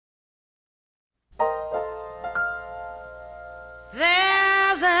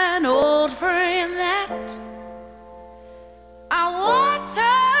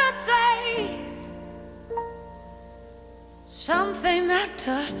something that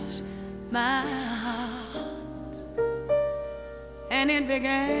touched my heart, and it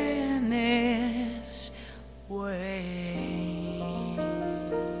began this way.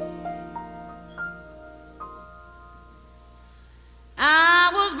 I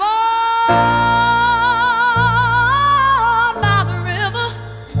was born by the river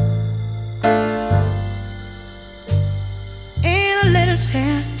in a little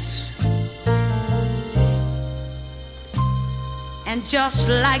tent. And just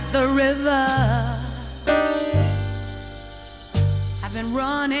like the river, I've been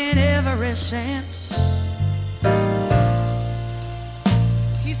running ever since.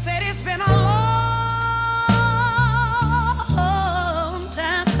 He said it's been a long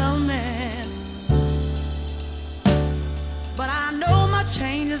time coming, but I know my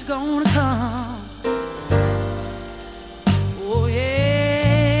change is gonna come. Oh yeah.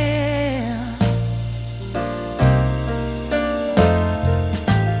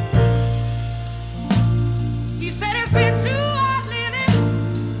 Been too hard living,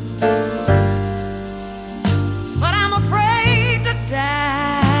 but I'm afraid to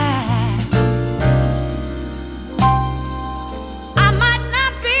die. I might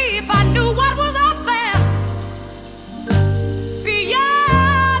not be if I knew what was up there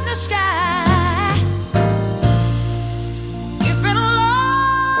beyond the sky. It's been a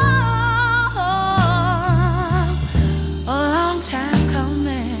long time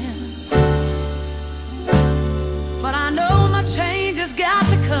coming, but I know my change has got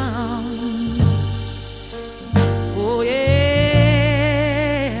to come. Oh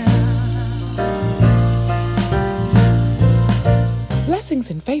yeah. Blessings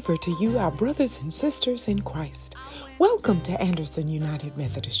and favor to you, our brothers and sisters in Christ. Welcome to Anderson United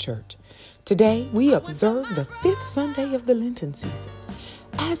Methodist Church. Today we observe the 5th Sunday of the Lenten season.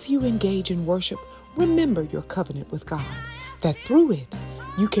 As you engage in worship, remember your covenant with God, that through it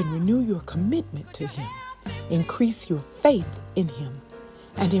you can renew your commitment to Him, increase your faith in Him,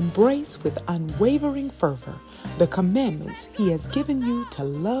 and embrace with unwavering fervor the commandments He has given you to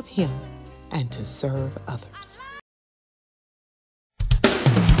love Him and to serve others.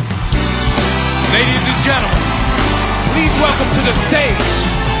 Ladies and gentlemen, please welcome to the stage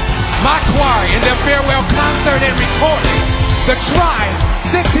my choir in their farewell concert and recording, the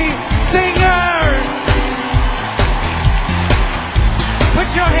Tri-City Singers. Put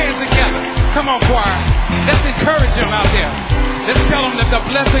your hands together. Come on, choir. Let's encourage them out there. Let's tell them that the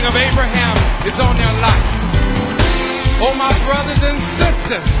blessing of Abraham is on their life. Oh, my brothers and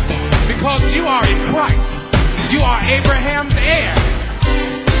sisters, because you are in Christ, you are Abraham's heir,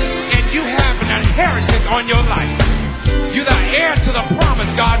 and you have an inheritance on your life. You're the heir to the promise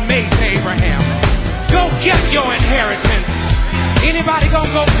God made to Abraham. Go get your inheritance. Anybody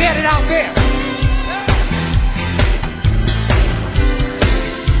gonna go get it out there?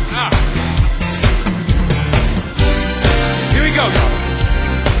 Here we go, y'all.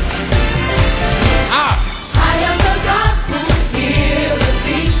 I am the God who healeth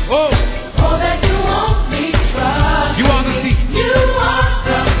thee. Oh, Oh, that you only trust you are the seed. You are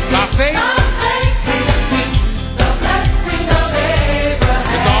the seed. By faith, By faith we seek the blessing of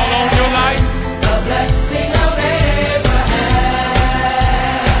Abraham. it's all on your life. The blessing of Abraham.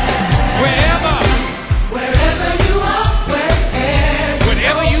 Wherever, Wherever you are,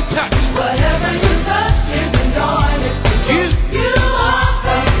 whenever you touch, whatever you touch is anointed to you, you are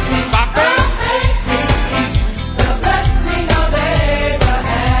the seed. by faith, We seek the blessing of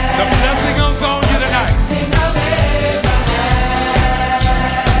Abraham. the blessing is on you tonight. Blessing of Abraham.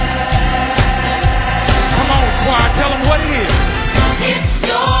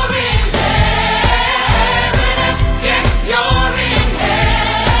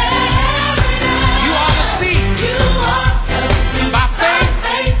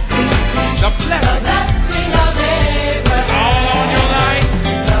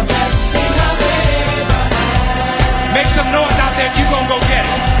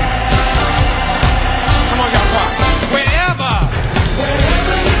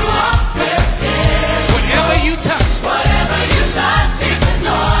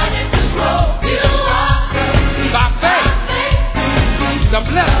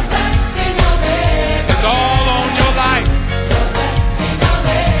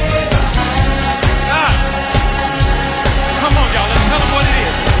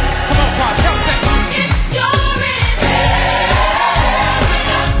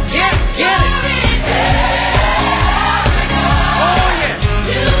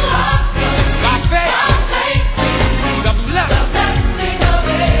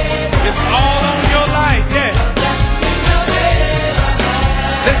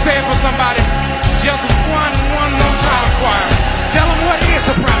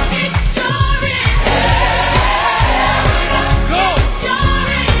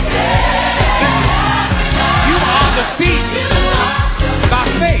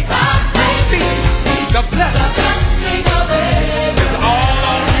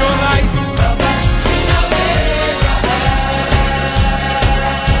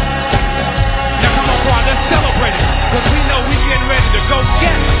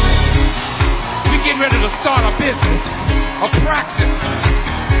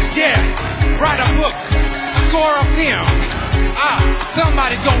 book, score of them.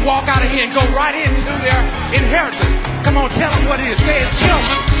 Somebody's gonna walk out of here and go right into their inheritance. Come on, tell them what it is. Say it's yours.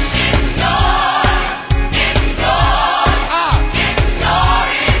 It's yours. It's yours. It's your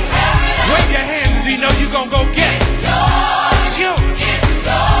inheritance. Wave your hands if you know you're gonna go get it. It's yours. It's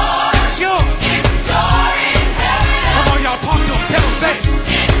yours. It's yours. It's your inheritance. Come on, y'all, talk to them. Tell them, say it.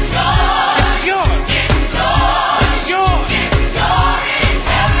 It's yours. It's yours. It's yours. It's yours. It's your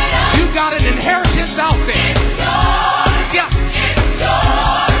inheritance. You got an inheritance out there. It's yours. Yes.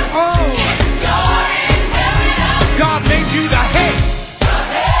 God made you the head,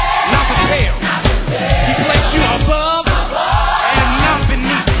 not the tail. He placed you above and not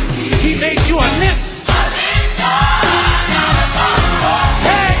beneath. He made you a lip.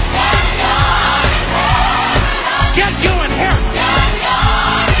 Hey, get your inheritance.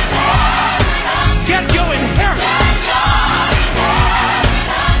 Get your inheritance.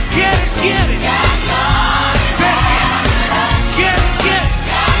 Get it, get it. Say it again. Get it, get it.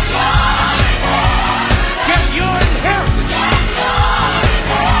 Get your inheritance.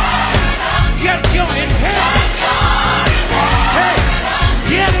 Get your inheritance. Hey,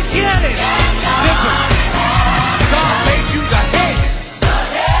 get it, get it. Listen, God made you the head,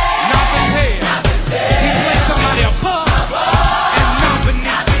 not the tail. He placed somebody above and not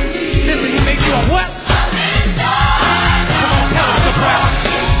beneath. Listen, he made you a what? Come on, tell him, surprise.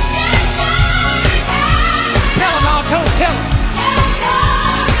 Tell him, I'll tell him,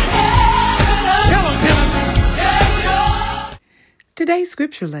 tell him. Today's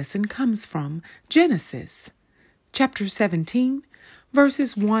scripture lesson comes from Genesis, chapter 17,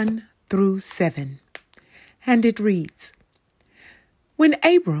 verses 1 through 7. And it reads, When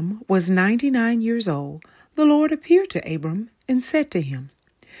Abram was 99 years old, the Lord appeared to Abram and said to him,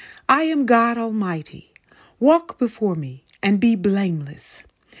 I am God Almighty. Walk before me and be blameless,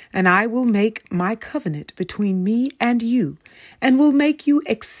 and I will make my covenant between me and you, and will make you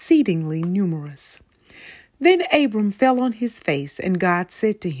exceedingly numerous. Then Abram fell on his face, and God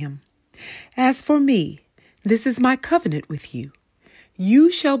said to him, As for me, this is my covenant with you.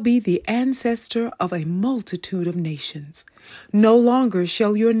 You shall be the ancestor of a multitude of nations. No longer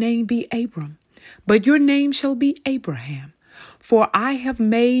shall your name be Abram, but your name shall be Abraham. For I have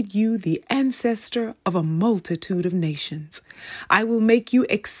made you the ancestor of a multitude of nations. I will make you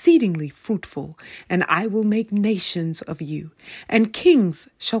exceedingly fruitful, and I will make nations of you, and kings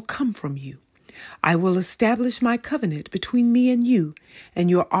shall come from you. I will establish my covenant between me and you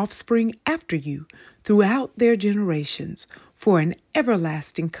and your offspring after you throughout their generations for an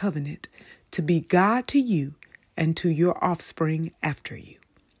everlasting covenant to be God to you and to your offspring after you.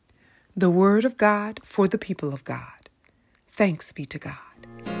 The word of God for the people of God. Thanks be to God.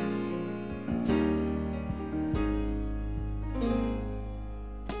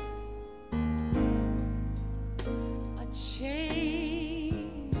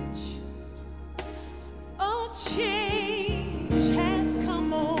 Change has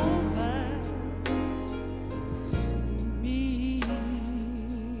come over me.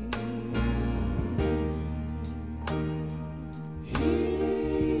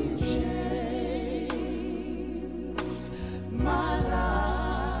 He changed my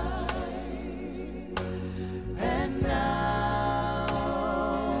life, and now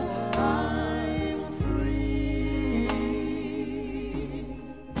I'm free.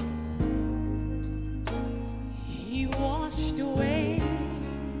 He washed away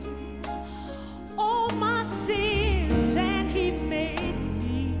all my sins, and he made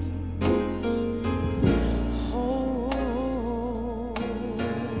me whole.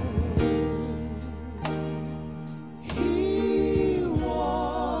 He washed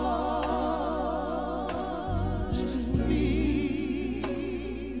me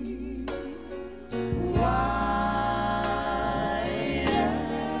white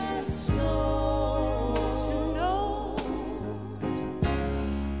as snow.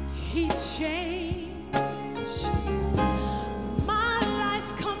 He changed my life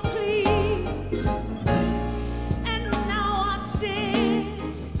complete, and now I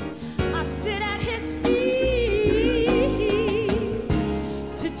sit at his feet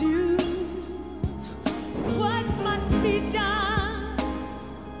to do what must be done.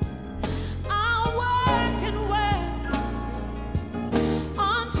 I'll work and work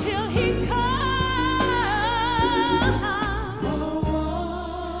until he comes.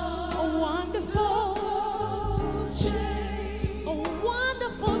 A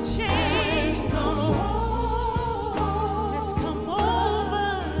wonderful change has come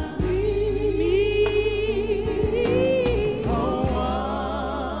over me. A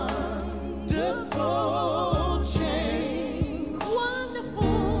wonderful change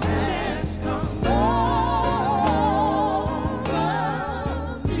has come over me.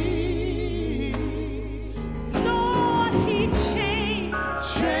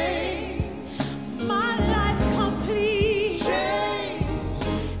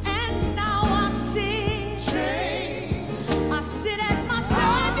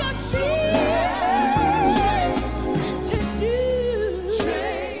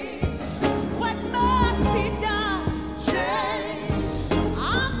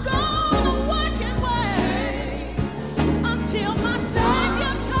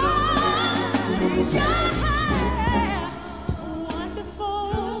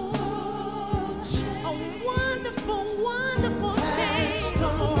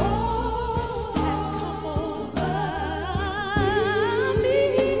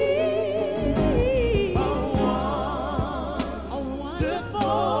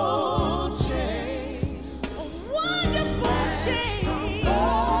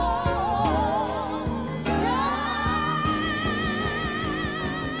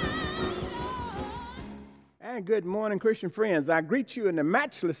 Good morning, Christian friends. I greet you in the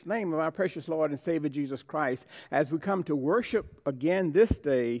matchless name of our precious Lord and Savior Jesus Christ as we come to worship again this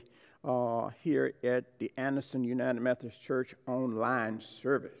day here at the Anderson United Methodist Church online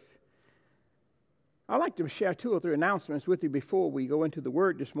service. I'd like to share 2 or 3 announcements with you before we go into the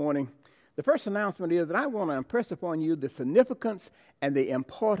Word this morning. The first announcement is that I want to impress upon you the significance and the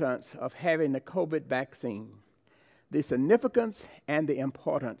importance of having the COVID vaccine. The significance and the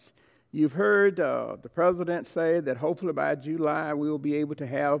importance. You've heard the president say that hopefully by July we will be able to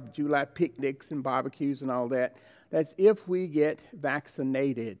have July picnics and barbecues and all that. That's if we get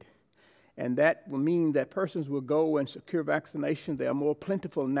vaccinated. And that will mean that persons will go and secure vaccination. They are more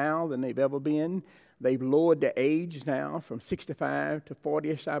plentiful now than they've ever been. They've lowered the age now from 65 to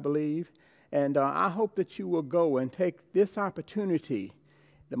 40-ish, I believe. And I hope that you will go and take this opportunity.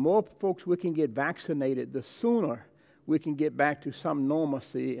 The more folks we can get vaccinated, the sooner we can get back to some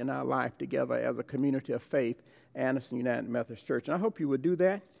normalcy in our life together as a community of faith, Anderson United Methodist Church. And I hope you will do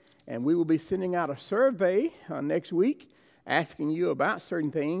that. And we will be sending out a survey next week asking you about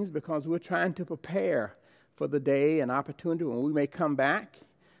certain things because we're trying to prepare for the day and opportunity when we may come back,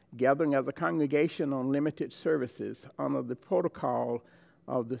 gathering as a congregation on limited services under the protocol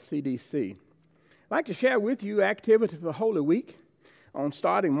of the CDC. I'd like to share with you activity for Holy Week. On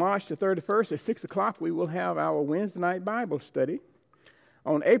starting March the 31st at 6 o'clock, we will have our Wednesday night Bible study.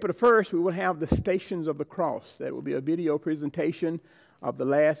 On April the 1st, we will have the Stations of the Cross. That will be a video presentation of the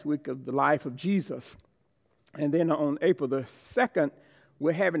last week of the life of Jesus. And then on April the 2nd,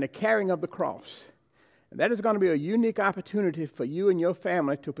 we're having the Carrying of the Cross. And that is going to be a unique opportunity for you and your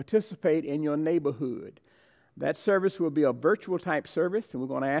family to participate in your neighborhood. That service will be a virtual type service, and we're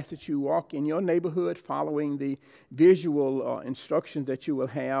going to ask that you walk in your neighborhood following the visual instructions that you will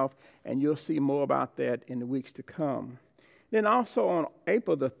have, and you'll see more about that in the weeks to come. Then also on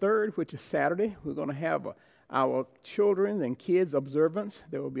April the 3rd, which is Saturday, we're going to have our children and kids observance.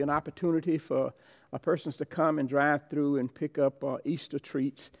 There will be an opportunity for persons to come and drive through and pick up Easter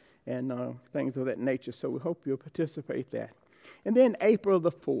treats and things of that nature, so we hope you'll participate in that. And then April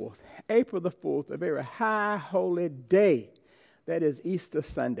the 4th, a very high holy day. That is Easter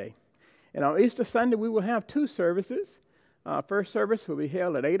Sunday. And on Easter Sunday, we will have 2 services. First service will be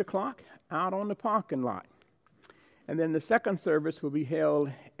held at 8 o'clock out on the parking lot. And then the second service will be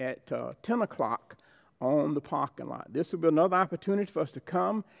held at 10 o'clock on the parking lot. This will be another opportunity for us to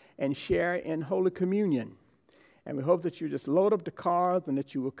come and share in Holy Communion. And we hope that you just load up the cars and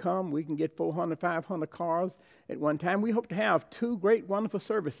that you will come. We can get 400, 500 cars at one time. We hope to have 2 great, wonderful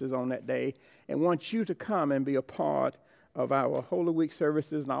services on that day and want you to come and be a part of our Holy Week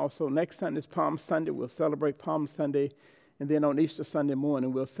services. And also next Sunday is Palm Sunday. We'll celebrate Palm Sunday. And then on Easter Sunday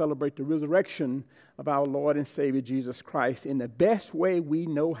morning, we'll celebrate the resurrection of our Lord and Savior Jesus Christ in the best way we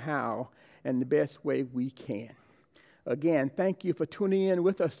know how and the best way we can. Again, thank you for tuning in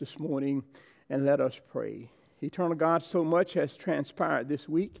with us this morning, and let us pray. Eternal God, so much has transpired this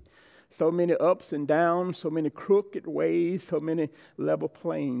week. So many ups and downs, so many crooked ways, so many level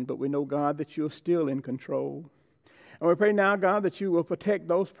plains. But we know, God, that you're still in control. And we pray now, God, that you will protect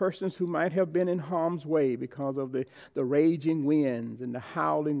those persons who might have been in harm's way because of the raging winds and the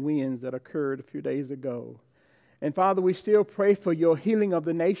howling winds that occurred a few days ago. And Father, we still pray for your healing of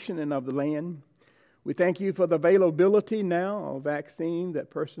the nation and of the land. We thank you for the availability now of vaccine that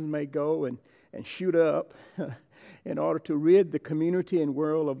persons may go and shoot up in order to rid the community and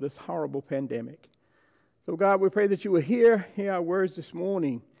world of this horrible pandemic. So, God, we pray that you will hear our words this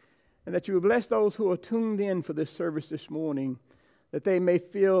morning and that you will bless those who are tuned in for this service this morning, that they may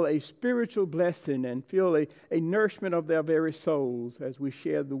feel a spiritual blessing and feel a nourishment of their very souls as we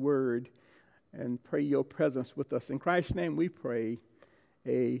share the word and pray your presence with us. In Christ's name we pray,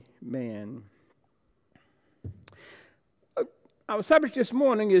 amen. Our subject this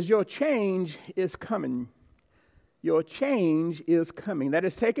morning is Your Change is Coming. Your change is coming. That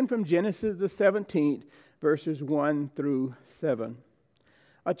is taken from Genesis the 17th, verses 1 through 7.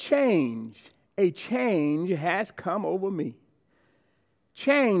 A change has come over me.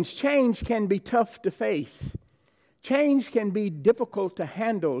 Change can be tough to face. Change can be difficult to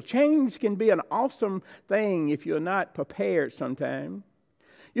handle. Change can be an awesome thing if you're not prepared sometimes.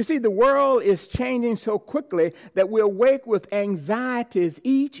 You see, the world is changing so quickly that we awake with anxieties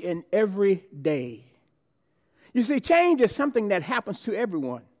each and every day. You see, change is something that happens to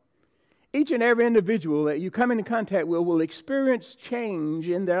everyone. Each and every individual that you come into contact with will experience change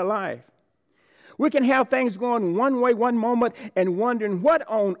in their life. We can have things going one way one moment and wondering what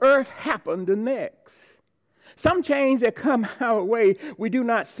on earth happened the next. Some change that come our way, we do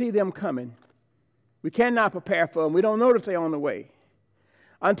not see them coming. We cannot prepare for them. We don't know that they're on the way.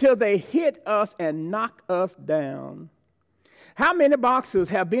 until they hit us and knock us down. How many boxers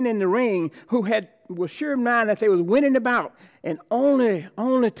have been in the ring who were sure of mind that they was winning the bout, and only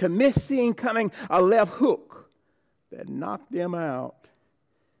to miss seeing coming a left hook that knocked them out,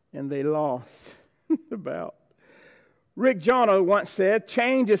 and they lost the bout. Rick Joyner once said,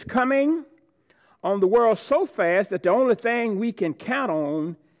 "Change is coming on the world so fast that the only thing we can count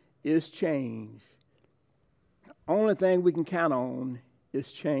on is change." Only thing we can count on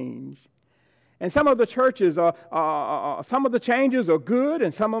is change. And some of the churches some of the changes are good,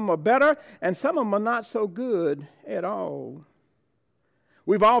 and some of them are better, and some of them are not so good at all.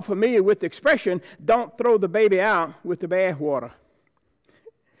 We've all familiar with the expression, "Don't throw the baby out with the bathwater."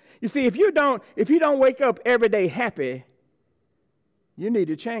 You see, if you don't wake up every day happy, you need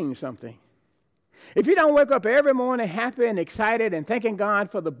to change something. If you don't wake up every morning happy and excited and thanking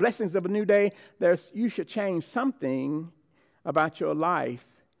God for the blessings of a new day, you should change something about your life,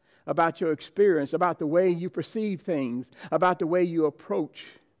 about your experience, about the way you perceive things, about the way you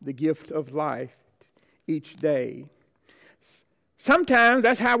approach the gift of life each day. Sometimes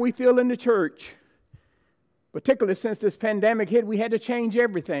that's how we feel in the church. Particularly since this pandemic hit, we had to change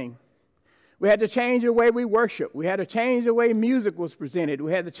everything. We had to change the way we worship. We had to change the way music was presented.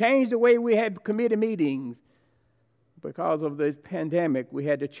 We had to change the way we had committee meetings. Because of the pandemic, we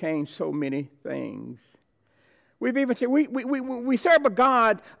had to change so many things. We've even said we serve a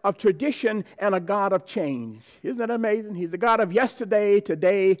God of tradition and a God of change. Isn't that amazing? He's the God of yesterday,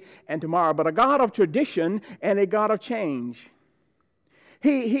 today, and tomorrow, but a God of tradition and a God of change.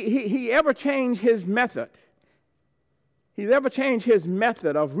 He ever changed his method. He's ever changed his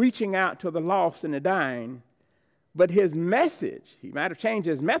method of reaching out to the lost and the dying. But his message, he might have changed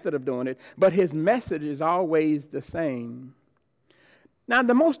his method of doing it, but his message is always the same. Now,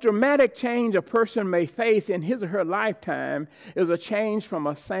 the most dramatic change a person may face in his or her lifetime is a change from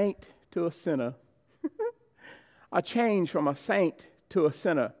a saint to a sinner. A change from a saint to a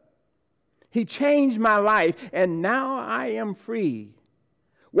sinner. He changed my life, and now I am free.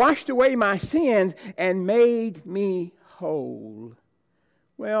 Washed away my sins and made me whole.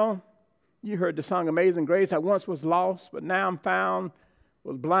 Well, you heard the song Amazing Grace. I once was lost, but now I'm found,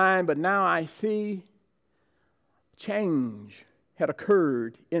 was blind, but now I see. Change had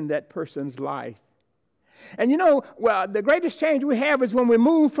occurred in that person's life. And the greatest change we have is when we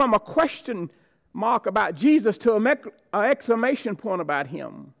move from a question mark about Jesus to an exclamation point about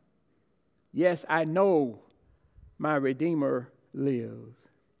him. Yes, I know my Redeemer lives.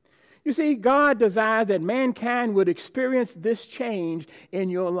 You see, God desires that mankind would experience this change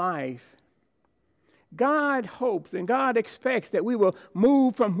in your life. God hopes and God expects that we will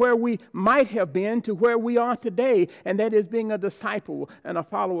move from where we might have been to where we are today, and that is being a disciple and a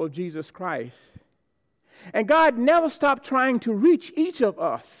follower of Jesus Christ. And God never stopped trying to reach each of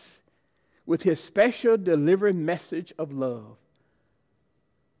us with his special delivery message of love.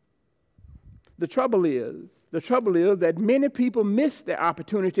 The trouble is that many people miss the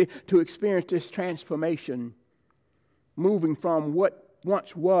opportunity to experience this transformation, moving from what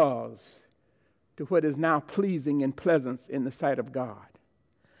once was to what is now pleasing and pleasant in the sight of God.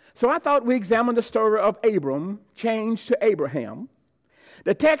 So I thought we examine the story of Abram, changed to Abraham.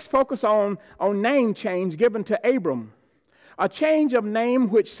 The text focuses on name change given to Abram, a change of name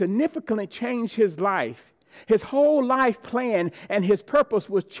which significantly changed his life. His whole life plan and his purpose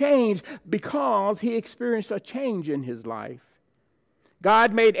was changed because he experienced a change in his life.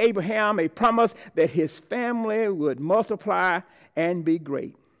 God made Abraham a promise that his family would multiply and be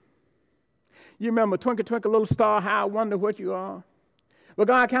great. You remember Twinkle, Twinkle, Little Star, how I wonder what you are? Well,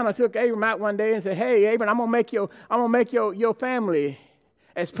 God kind of took Abram out one day and said, "Hey, Abram, I'm gonna make your family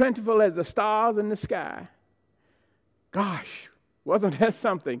as plentiful as the stars in the sky." Gosh, wasn't that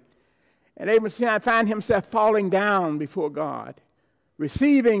something? And Abraham found himself falling down before God,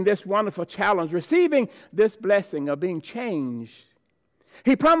 receiving this wonderful challenge, receiving this blessing of being changed.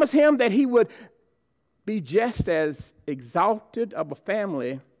 He promised him that he would be just as exalted of a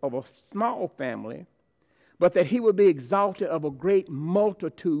family, of a small family, but that he would be exalted of a great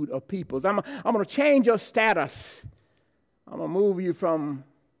multitude of peoples. I'm going to change your status. I'm going to move you from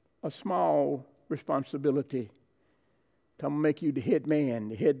a small responsibility to make you the head man,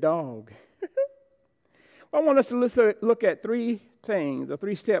 the head dog. I want us to look at three things, a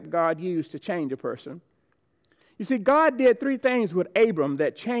three-step God used to change a person. You see, God did three things with Abram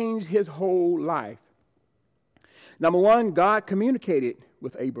that changed his whole life. Number one, God communicated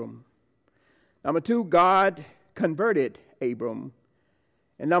with Abram. Number two, God converted Abram.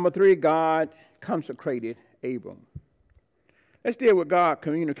 And number three, God consecrated Abram. Let's deal with God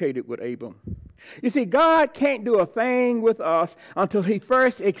communicated with Abram. You see, God can't do a thing with us until he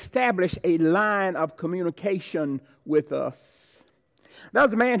first established a line of communication with us. There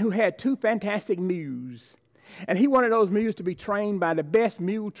was a man who had 2 fantastic mules, and he wanted those mules to be trained by the best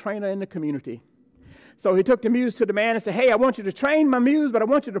mule trainer in the community. So he took the mules to the man and said, hey, I want you to train my mules, but I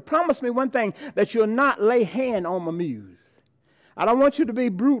want you to promise me one thing, that you'll not lay hand on my mules. I don't want you to be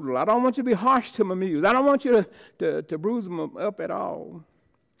brutal. I don't want you to be harsh to my mules. I don't want you to bruise them up at all.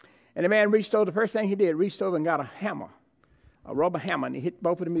 And the man reached over, the first thing he did, reached over and got a hammer, a rubber hammer, and he hit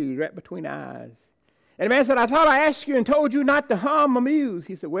both of the mules right between the eyes. And the man said, I thought I asked you and told you not to harm my mules.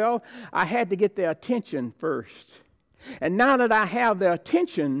 He said, well, I had to get their attention first. And now that I have their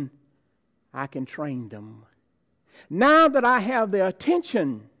attention, I can train them. Now that I have their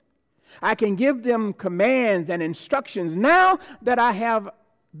attention, I can give them commands and instructions. Now that I have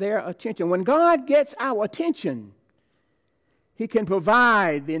their attention. When God gets our attention, he can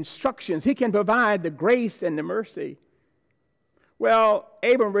provide the instructions. He can provide the grace and the mercy. Well,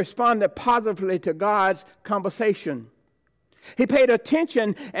 Abram responded positively to God's conversation. He paid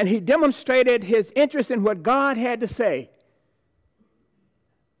attention and he demonstrated his interest in what God had to say.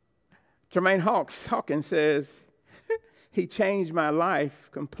 Tremaine Hawkins says, he changed my life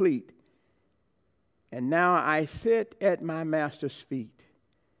complete. And now I sit at my master's feet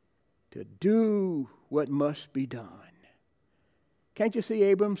to do what must be done. Can't you see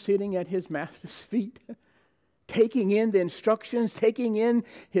Abram sitting at his master's feet, taking in the instructions, taking in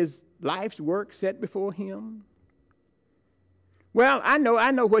his life's work set before him? Well, I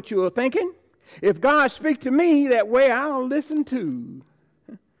know what you are thinking. If God speaks to me that way, I'll listen too.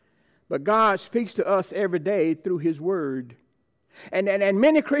 But God speaks to us every day through his word. And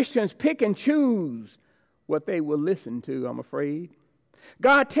many Christians pick and choose what they will listen to, I'm afraid.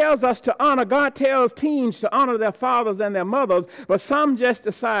 God tells us to honor. God tells teens to honor their fathers and their mothers, but some just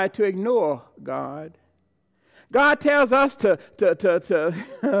decide to ignore God. God tells us to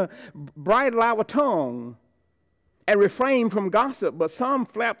bridle our tongue and refrain from gossip, but some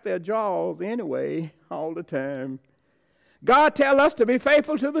flap their jaws anyway all the time. God tells us to be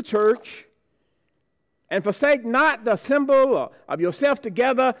faithful to the church and forsake not the symbol of yourself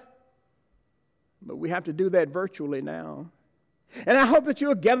together, but we have to do that virtually now. And I hope that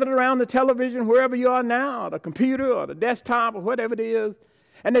you're gathered around the television, wherever you are now, or the computer or the desktop or whatever it is,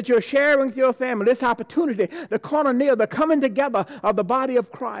 and that you're sharing with your family this opportunity, the koinonia, the coming together of the body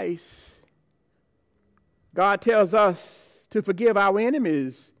of Christ. God tells us to forgive our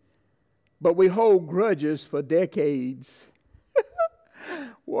enemies, but we hold grudges for decades.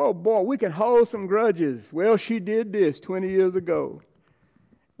 Whoa, boy, we can hold some grudges. Well, she did this 20 years ago.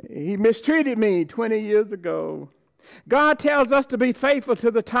 He mistreated me 20 years ago. God tells us to be faithful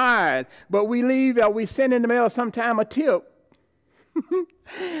to the tithe, but we send in the mail sometime a tip.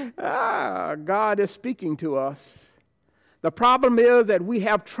 God is speaking to us. The problem is that we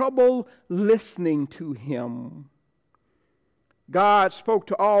have trouble listening to him. God spoke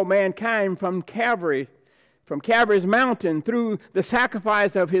to all mankind from Calvary's mountain through the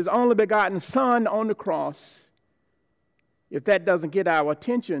sacrifice of his only begotten Son on the cross. If that doesn't get our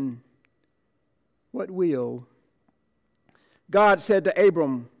attention, what will? God said to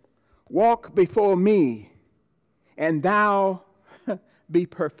Abram, walk before me, and thou be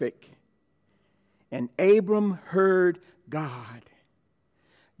perfect. And Abram heard God.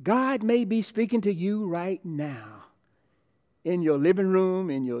 God may be speaking to you right now, in your living room,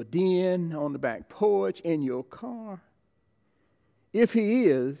 in your den, on the back porch, in your car. If he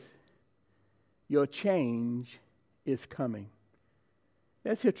is, your change is coming.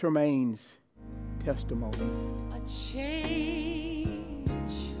 Let's hear Tremaine's testimony. A change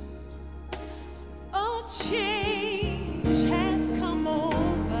has come over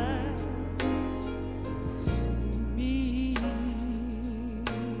me.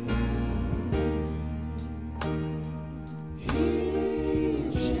 He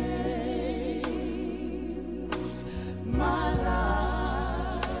changed my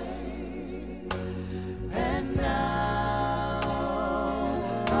life, and now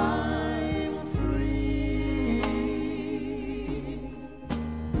I'm free.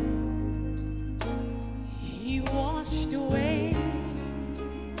 He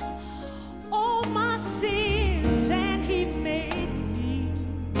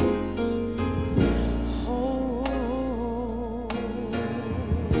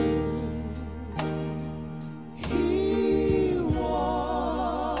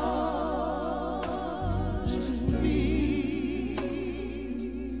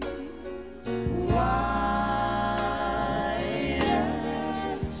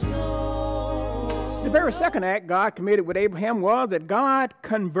very second act God committed with Abraham was that God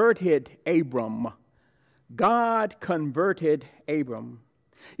converted Abram. God converted Abram.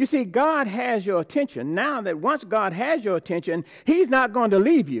 You see, God has your attention. Now that once God has your attention, he's not going to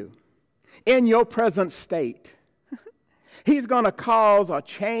leave you in your present state. He's going to cause a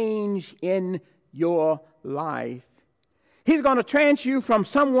change in your life. He's going to transfer you from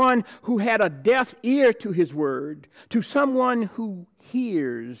someone who had a deaf ear to his word to someone who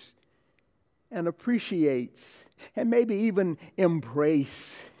hears and appreciates and maybe even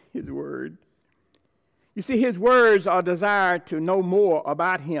embrace his word. You see, his words are desired to know more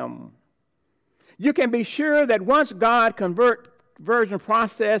about him. You can be sure that once God's conversion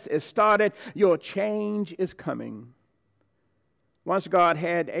process is started, your change is coming. Once God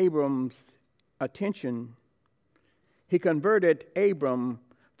had Abram's attention, he converted Abram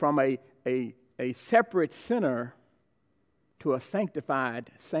from a separate sinner to a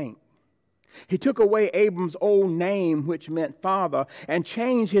sanctified saint. He took away Abram's old name, which meant father, and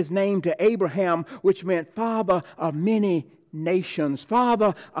changed his name to Abraham, which meant father of many nations,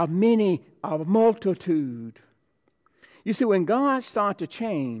 father of multitude. You see, when God starts to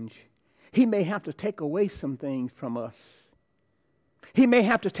change, he may have to take away some things from us. He may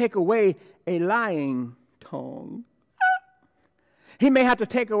have to take away a lying tongue. He may have to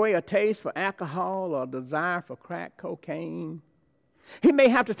take away a taste for alcohol or desire for crack cocaine. He may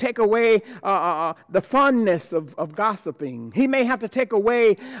have to take away the fondness of gossiping. He may have to take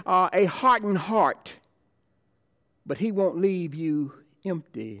away a hardened heart. But he won't leave you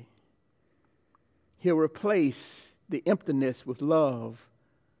empty. He'll replace the emptiness with love,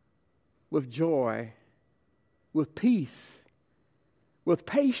 with joy, with peace, with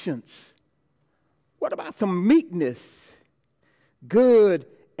patience. What about some meekness? Good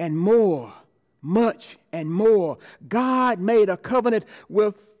and more. Much and more. God made a covenant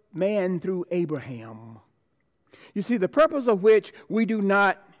with man through Abraham. You see, the purpose of which we do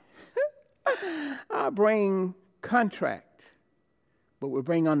not bring contract, but we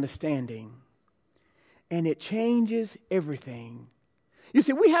bring understanding. And it changes everything. You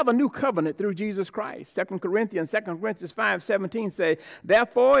see, we have a new covenant through Jesus Christ. 2 Corinthians 5:17 say,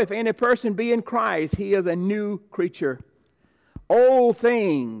 therefore, if any person be in Christ, he is a new creature. Old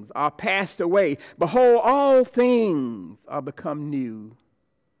things are passed away. Behold, all things are become new.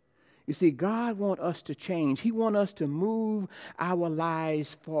 You see, God wants us to change. He wants us to move our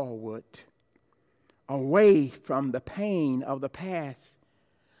lives forward, away from the pain of the past,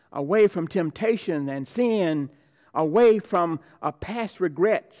 away from temptation and sin, away from past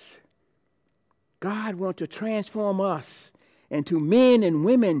regrets. God wants to transform us into men and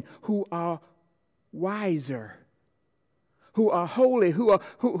women who are wiser, who are holy,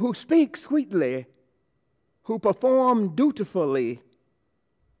 who speak sweetly, who perform dutifully.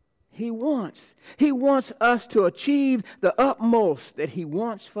 He wants us to achieve the utmost that he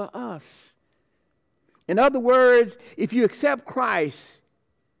wants for us. In other words, if you accept Christ,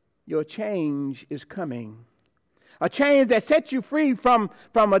 your change is coming. A change that sets you free from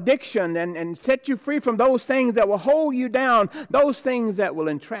addiction and sets you free from those things that will hold you down, those things that will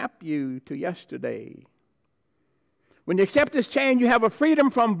entrap you to yesterday. When you accept this change, you have a freedom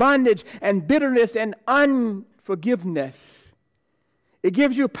from bondage and bitterness and unforgiveness. It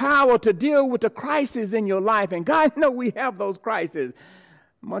gives you power to deal with the crises in your life. And God knows we have those crises.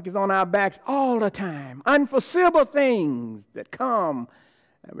 Monkeys on our backs all the time. Unforeseeable things that come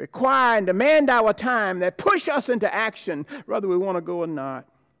and require and demand our time, that push us into action, whether we want to go or not.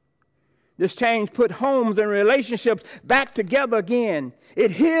 This change put homes and relationships back together again.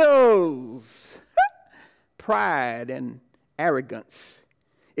 It heals pride and arrogance.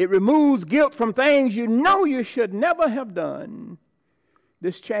 It removes guilt from things you know you should never have done.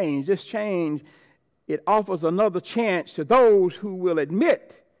 This change, it offers another chance to those who will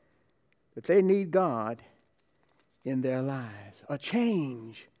admit that they need God in their lives. A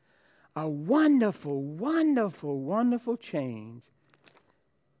change, a wonderful, wonderful, wonderful change.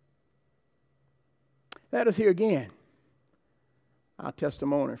 Let us hear again our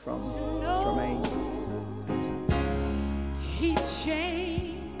testimony from Tremaine. He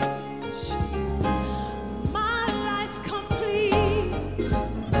changed my life complete,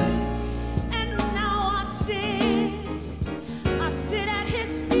 and now I sit at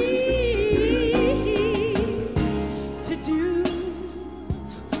his feet to do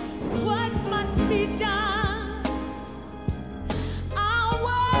what must be done. I'll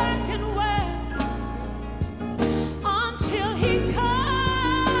work and work until he comes.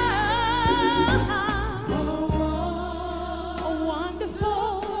 A wonderful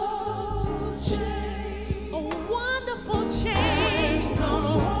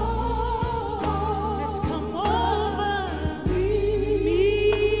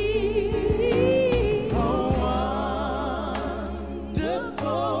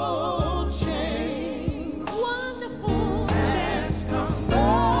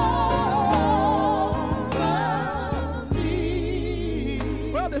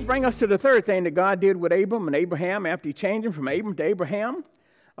this brings us to the third thing that God did with Abram and Abraham after he changed him from Abram to Abraham.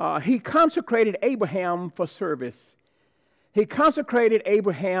 He consecrated Abraham for service. He consecrated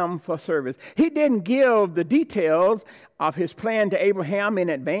Abraham for service. He didn't give the details of his plan to Abraham in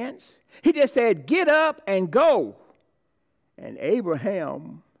advance. He just said, get up and go. And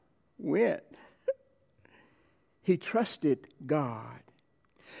Abraham went. He trusted God.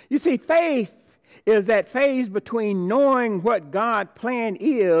 You see, faith is that phase between knowing what God's plan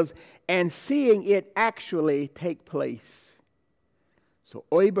is and seeing it actually take place. So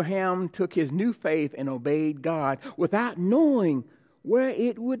Abraham took his new faith and obeyed God without knowing where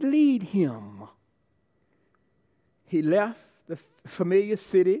it would lead him. He left the familiar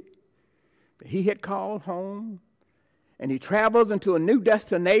city that he had called home, and he travels into a new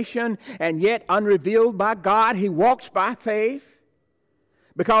destination, and yet unrevealed by God, he walks by faith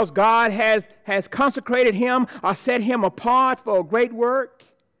because God has consecrated him or set him apart for a great work.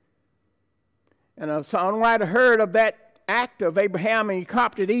 And a songwriter heard of that act of Abraham, and he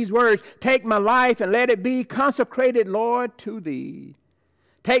copied these words: take my life and let it be consecrated, Lord, to thee.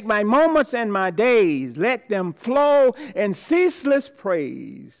 Take my moments and my days, let them flow in ceaseless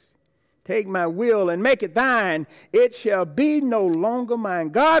praise. Take my will and make it thine, it shall be no longer mine.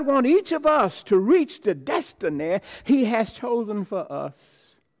 God wants each of us to reach the destiny he has chosen for us.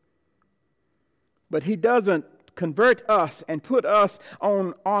 But he doesn't convert us and put us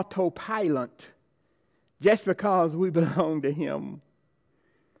on autopilot just because we belong to him.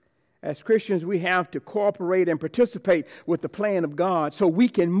 As Christians, we have to cooperate and participate with the plan of God so we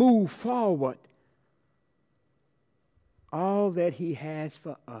can move forward all that he has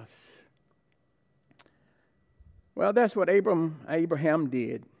for us. Well, that's what Abraham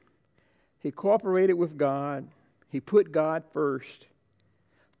did. He cooperated with God. He put God first,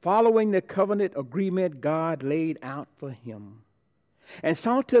 following the covenant agreement God laid out for him, and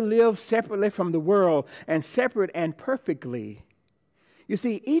sought to live separately from the world, and separate and perfectly. You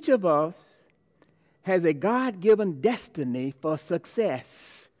see, each of us has a God-given destiny for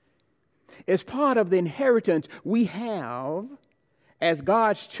success. It's part of the inheritance we have as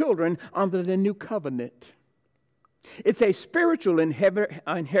God's children under the new covenant. It's a spiritual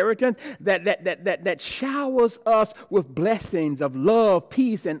inheritance that showers us with blessings of love,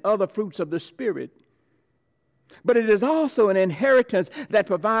 peace, and other fruits of the Spirit. But it is also an inheritance that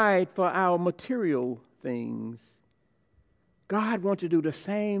provides for our material things. God wants to do the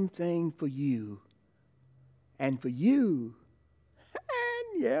same thing for you. And for you.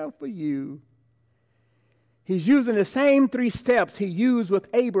 And yeah, for you. He's using the same 3 steps he used with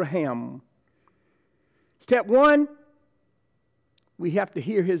Abraham. Step 1, we have to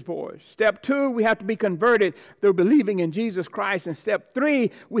hear his voice. Step 2, we have to be converted through believing in Jesus Christ. And step 3,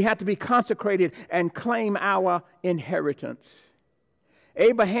 we have to be consecrated and claim our inheritance.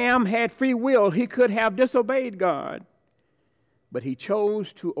 Abraham had free will. He could have disobeyed God, but he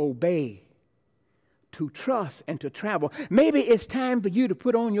chose to obey, to trust, and to travel. Maybe it's time for you to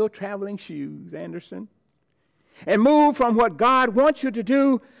put on your traveling shoes, Anderson, and move from what God wants you to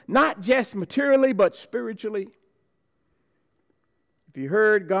do, not just materially, but spiritually. If you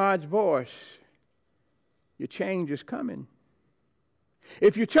heard God's voice, your change is coming.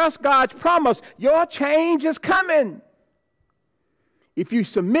 If you trust God's promise, your change is coming. If you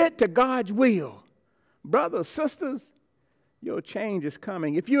submit to God's will, brothers, sisters, your change is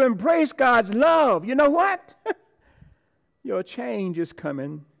coming. If you embrace God's love, you know what? Your change is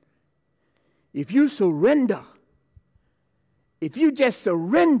coming. If you surrender, if you just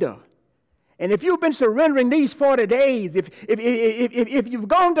surrender, and if you've been surrendering these 40 days, if you've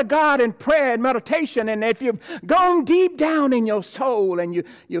gone to God in prayer and meditation, and if you've gone deep down in your soul and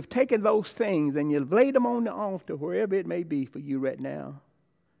you've taken those things and you've laid them on the altar, wherever it may be for you right now,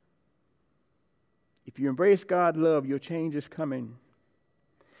 if you embrace God's love, your change is coming.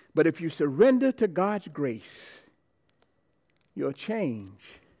 But if you surrender to God's grace, your change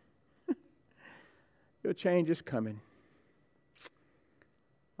is coming.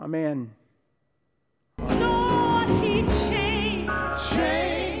 Amen. Lord, he changed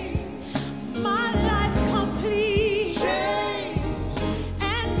my life complete.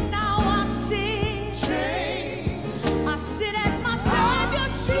 And now I sit at my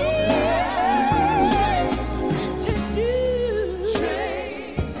Savior's seat to do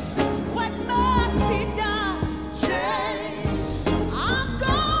what must be done. I'm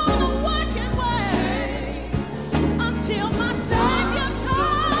gonna work and wait until my Savior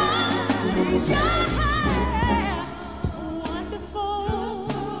comes.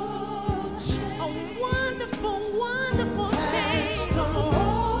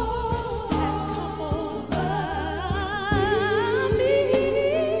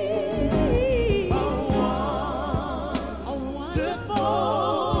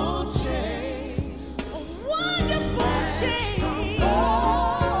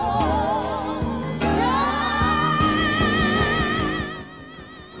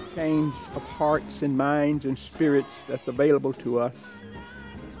 change of hearts and minds and spirits that's available to us.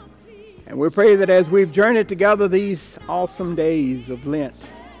 And we pray that as we've journeyed together these awesome days of Lent,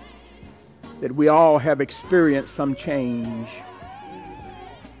 that we all have experienced some change,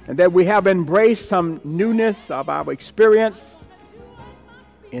 and that we have embraced some newness of our experience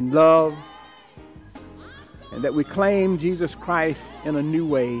in love, and that we claim Jesus Christ in a new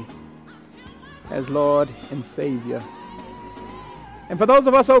way as Lord and Savior. And for those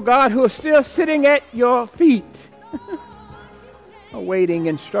of us, oh God, who are still sitting at your feet, awaiting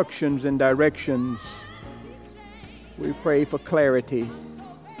instructions and directions, we pray for clarity,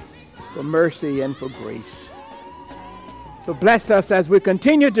 for mercy, and for grace. So bless us as we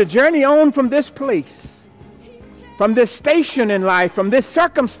continue to journey on from this place, from this station in life, from this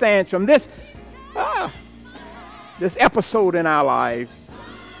circumstance, from this episode in our lives,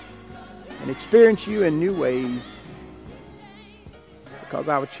 and experience you in new ways, because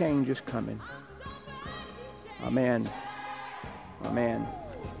our change is coming. Amen. Amen.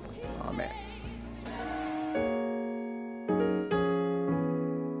 Amen.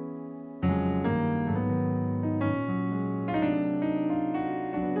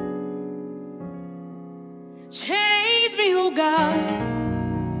 Change me, oh God.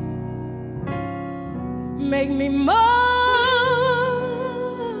 Make me more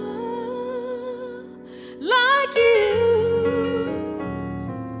like you.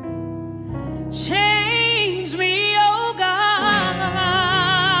 Change me, oh God.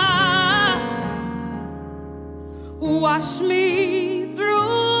 Wash me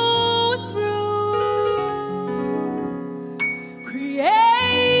through and through. Create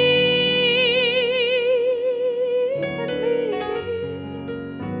in me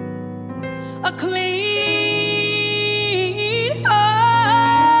a clean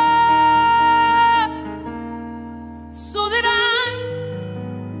heart, so that I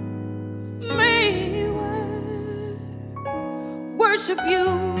may worship you.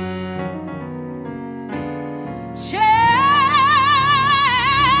 Change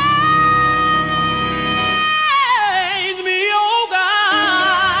me, oh God.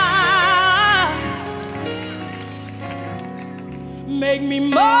 Make me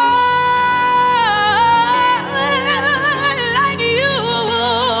more like you.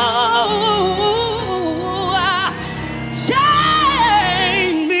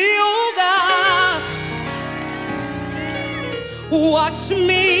 Change me, oh God. Wash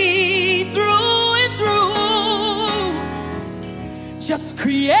me through and through. Just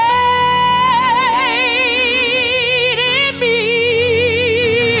create in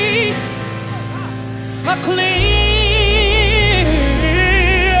me a clean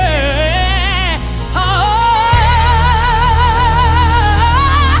heart,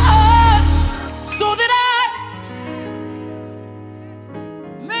 so that I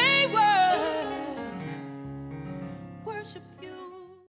may worship you.